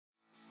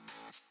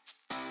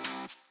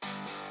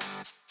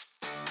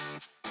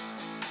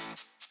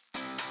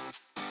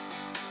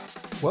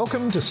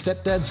Welcome to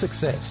Stepdad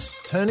Success,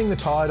 turning the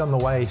tide on the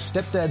way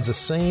stepdads are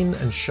seen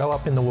and show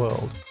up in the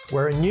world.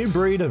 We're a new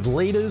breed of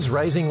leaders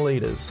raising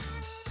leaders.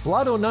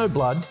 Blood or no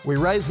blood, we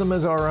raise them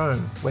as our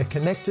own. We're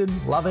connected,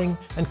 loving,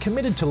 and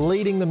committed to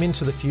leading them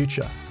into the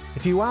future.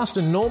 If you asked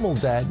a normal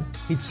dad,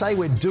 he'd say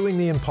we're doing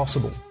the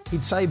impossible.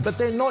 He'd say, but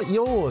they're not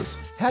yours.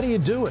 How do you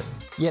do it?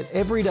 Yet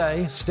every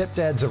day,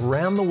 stepdads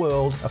around the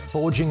world are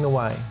forging the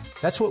way.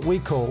 That's what we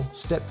call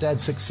Stepdad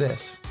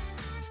Success.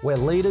 We're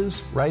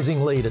leaders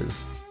raising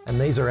leaders, and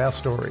these are our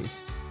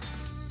stories.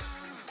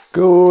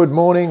 Good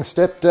morning,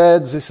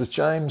 stepdads. This is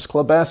James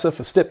Klobassa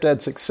for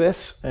Stepdad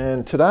Success,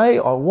 and today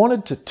I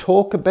wanted to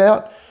talk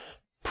about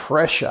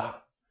pressure.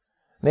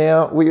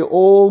 Now, we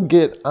all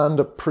get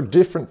under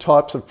different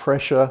types of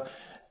pressure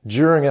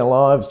during our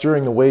lives,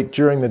 during the week,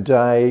 during the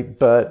day,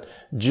 but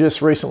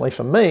just recently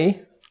for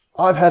me,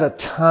 I've had a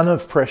ton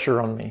of pressure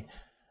on me.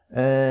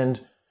 And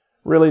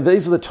really,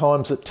 these are the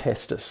times that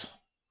test us.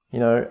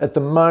 You know, at the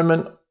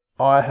moment,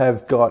 I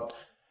have got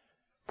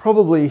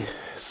probably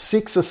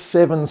 6 or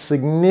 7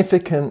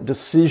 significant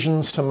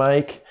decisions to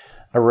make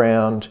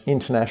around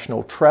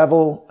international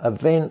travel,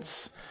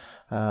 events,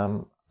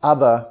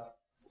 other,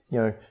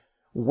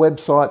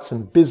 websites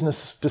and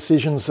business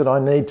decisions that I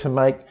need to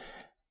make.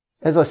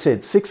 As I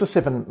said, 6 or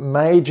 7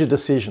 major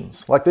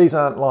decisions. Like, these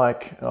aren't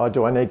like,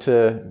 do I need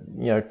to,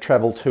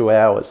 travel 2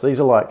 hours? These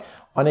are like,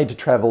 I need to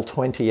travel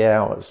 20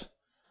 hours.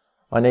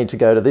 I need to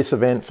go to this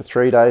event for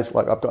 3 days.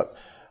 Like, I've got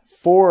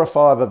 4 or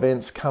 5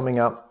 events coming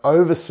up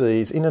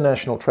overseas,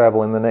 international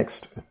travel in the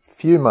next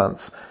few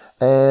months.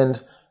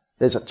 And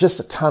there's just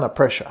a ton of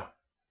pressure.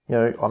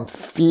 I'm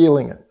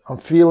feeling it. I'm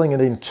feeling it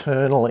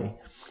internally.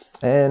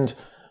 And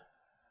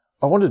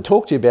I wanted to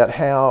talk to you about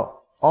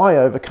how I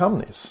overcome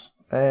this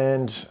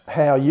and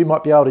how you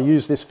might be able to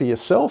use this for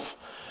yourself.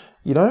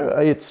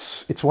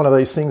 It's one of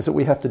these things that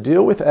we have to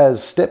deal with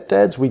as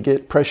stepdads. We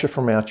get pressure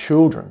from our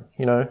children,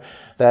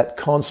 that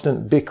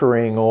constant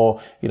bickering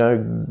or,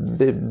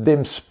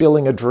 them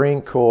spilling a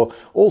drink or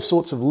all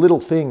sorts of little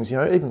things,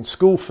 even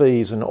school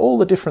fees and all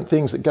the different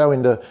things that go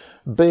into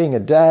being a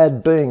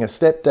dad, being a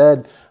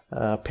stepdad,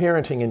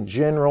 parenting in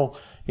general.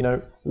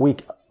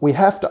 We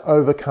have to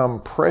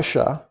overcome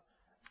pressure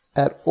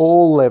at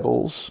all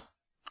levels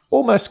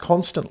almost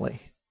constantly.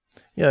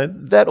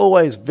 That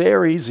always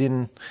varies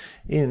in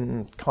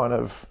the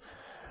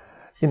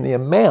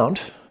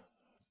amount,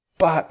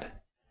 but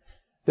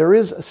there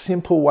is a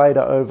simple way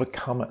to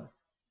overcome it.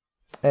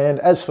 And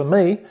as for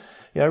me,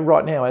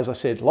 right now, as I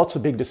said, lots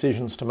of big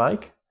decisions to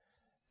make.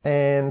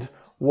 And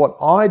what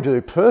I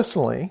do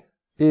personally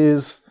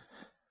is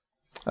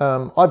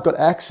I've got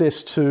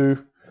access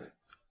to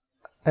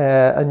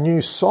a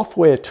new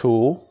software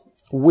tool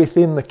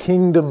within the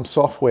Kingdom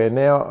software.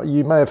 Now,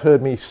 you may have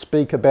heard me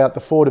speak about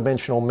the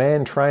 4-dimensional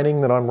man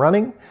training that I'm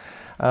running.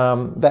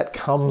 That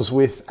comes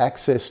with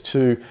access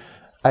to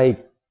a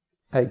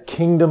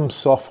Kingdom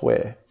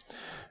software.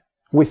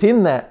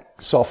 Within that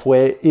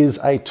software is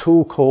a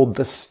tool called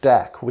the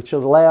Stack, which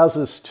allows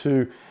us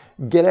to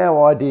get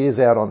our ideas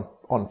out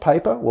on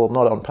paper. Well,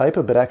 not on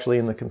paper, but actually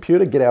in the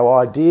computer, get our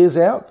ideas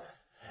out.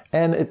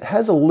 And it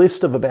has a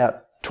list of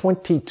about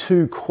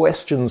 22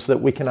 questions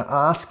that we can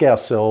ask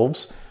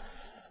ourselves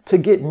to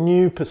get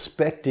new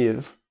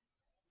perspective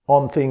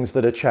on things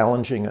that are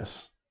challenging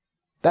us.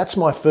 That's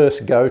my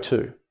first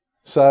go-to.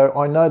 So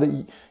I know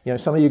that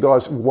some of you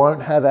guys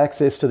won't have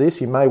access to this.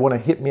 You may want to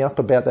hit me up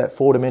about that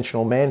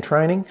 4-dimensional man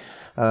training.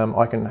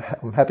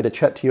 I'm happy to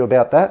chat to you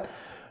about that.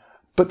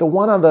 But the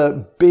one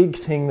other big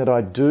thing that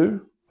I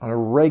do on a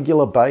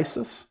regular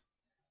basis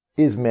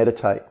is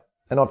meditate.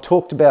 And I've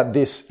talked about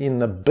this in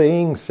the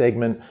being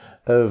segment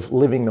of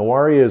Living the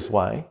Warrior's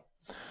Way.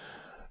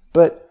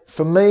 But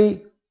for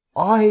me,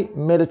 I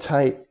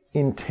meditate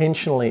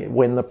intentionally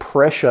when the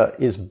pressure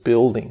is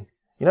building.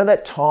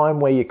 That time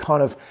where you're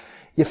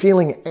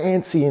feeling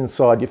antsy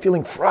inside, you're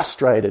feeling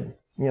frustrated.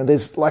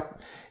 There's like,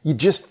 you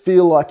just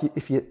feel like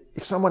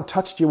if someone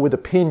touched you with a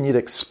pin, you'd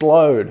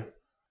explode.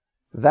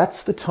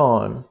 That's the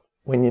time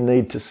when you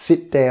need to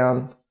sit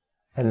down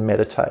and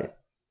meditate.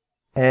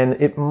 And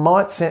it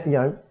might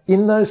sound,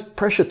 in those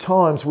pressure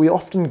times, we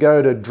often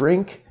go to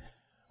drink,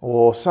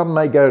 or some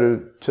may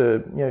go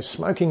to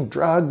smoking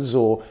drugs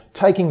or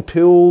taking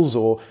pills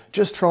or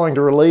just trying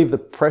to relieve the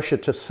pressure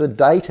to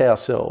sedate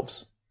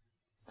ourselves.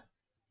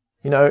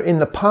 In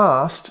the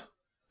past,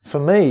 for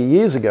me,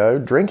 years ago,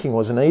 drinking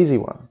was an easy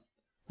one.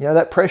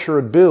 That pressure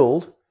would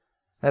build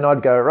and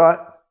I'd go, right,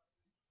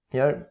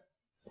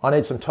 I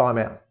need some time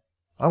out.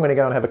 I'm going to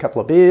go and have a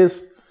couple of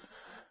beers.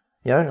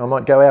 I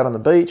might go out on the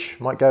beach,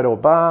 might go to a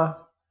bar,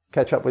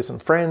 catch up with some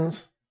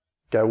friends,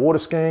 go water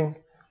skiing.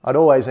 I'd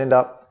always end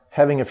up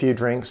having a few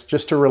drinks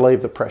just to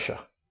relieve the pressure.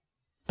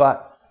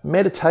 But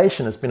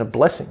meditation has been a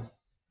blessing.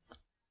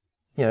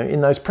 In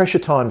those pressure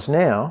times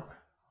now,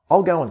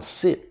 I'll go and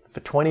sit for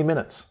 20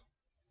 minutes,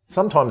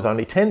 sometimes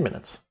only 10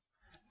 minutes,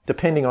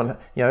 depending on,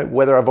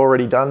 whether I've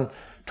already done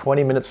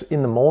 20 minutes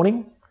in the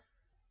morning,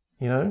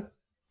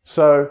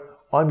 So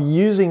I'm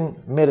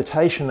using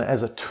meditation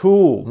as a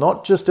tool,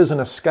 not just as an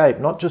escape,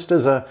 not just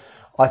as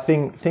I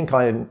think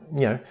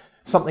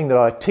something that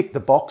I tick the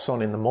box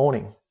on in the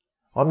morning.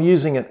 I'm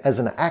using it as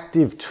an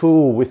active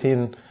tool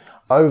within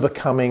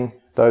overcoming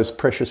those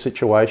pressure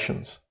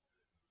situations.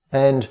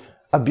 And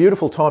a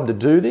beautiful time to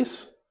do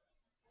this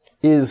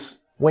is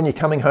when you're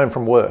coming home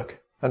from work.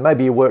 And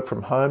maybe you work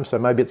from home, so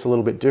maybe it's a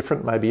little bit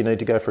different. Maybe you need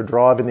to go for a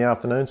drive in the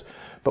afternoons.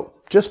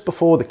 But just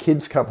before the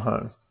kids come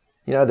home,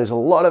 there's a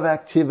lot of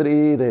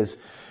activity. They're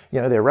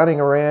running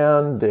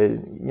around.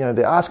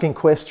 They're asking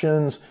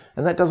questions.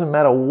 And that doesn't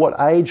matter what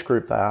age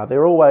group they are.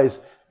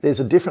 There's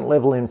a different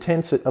level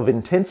of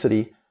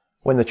intensity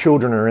when the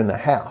children are in the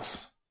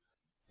house.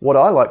 What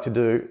I like to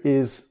do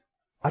is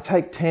I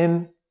take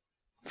 10,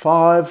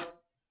 5,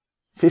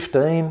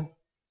 15,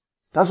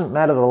 doesn't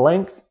matter the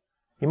length.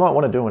 You might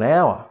want to do an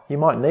hour. You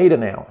might need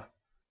an hour.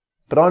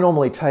 But I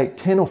normally take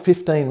 10 or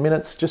 15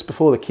 minutes just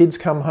before the kids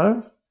come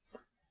home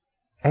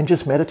and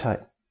just meditate.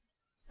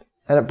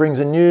 And it brings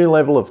a new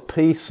level of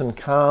peace and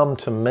calm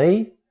to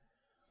me.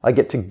 I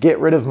get to get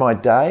rid of my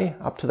day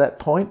up to that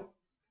point,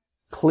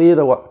 clear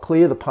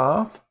the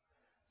path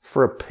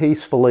for a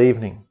peaceful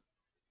evening.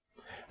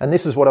 And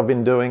this is what I've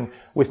been doing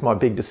with my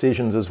big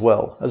decisions as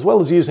well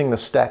as using the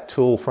Stack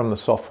tool from the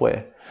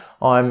software.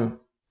 I'm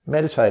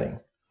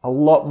meditating a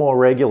lot more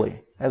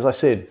regularly. As I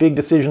said, big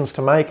decisions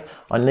to make.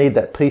 I need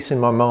that peace in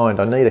my mind.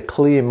 I need a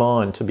clear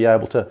mind to be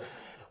able to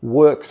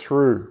work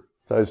through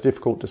those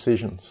difficult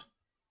decisions.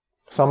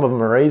 Some of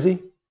them are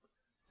easy,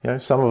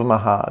 some of them are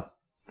hard.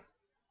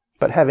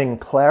 But having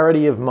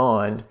clarity of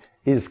mind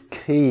is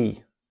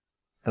key.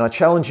 And I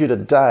challenge you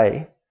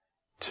today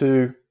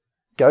to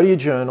go to your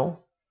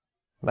journal,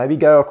 maybe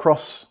go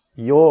across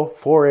your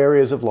 4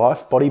 areas of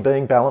life, body,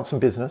 being, balance,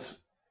 and business,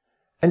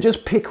 and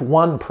just pick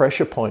one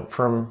pressure point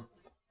from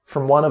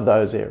one of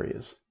those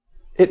areas.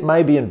 It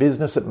may be in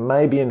business, it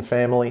may be in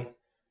family,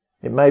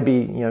 it may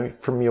be,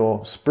 from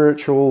your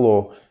spiritual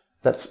or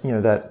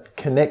that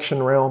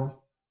connection realm,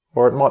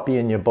 or it might be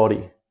in your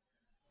body.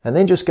 And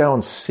then just go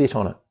and sit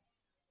on it.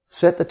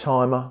 Set the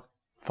timer,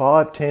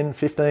 5, 10,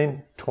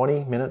 15,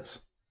 20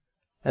 minutes,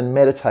 and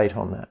meditate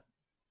on that.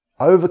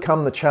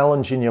 Overcome the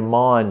challenge in your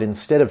mind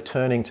instead of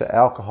turning to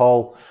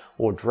alcohol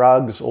or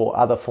drugs or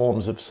other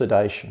forms of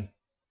sedation.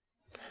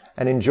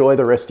 And enjoy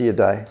the rest of your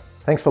day.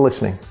 Thanks for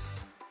listening.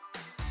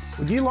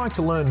 Would you like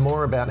to learn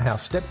more about how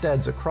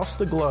stepdads across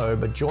the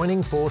globe are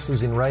joining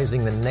forces in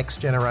raising the next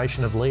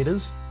generation of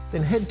leaders?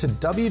 Then head to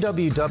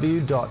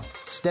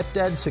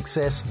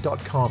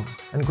www.stepdadsuccess.com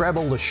and grab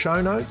all the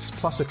show notes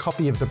plus a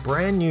copy of the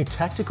brand new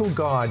tactical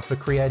guide for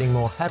creating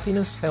more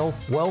happiness,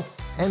 health, wealth,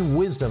 and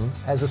wisdom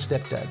as a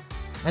stepdad.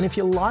 And if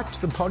you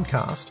liked the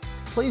podcast,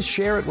 please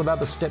share it with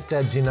other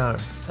stepdads you know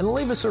and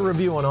leave us a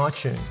review on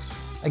iTunes.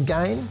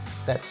 Again,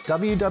 that's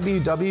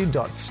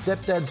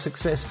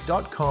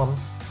www.stepdadsuccess.com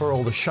for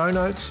all the show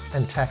notes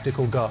and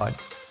tactical guide.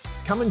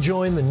 Come and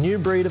join the new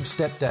breed of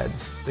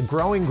stepdads, the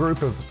growing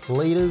group of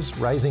leaders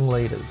raising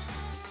leaders.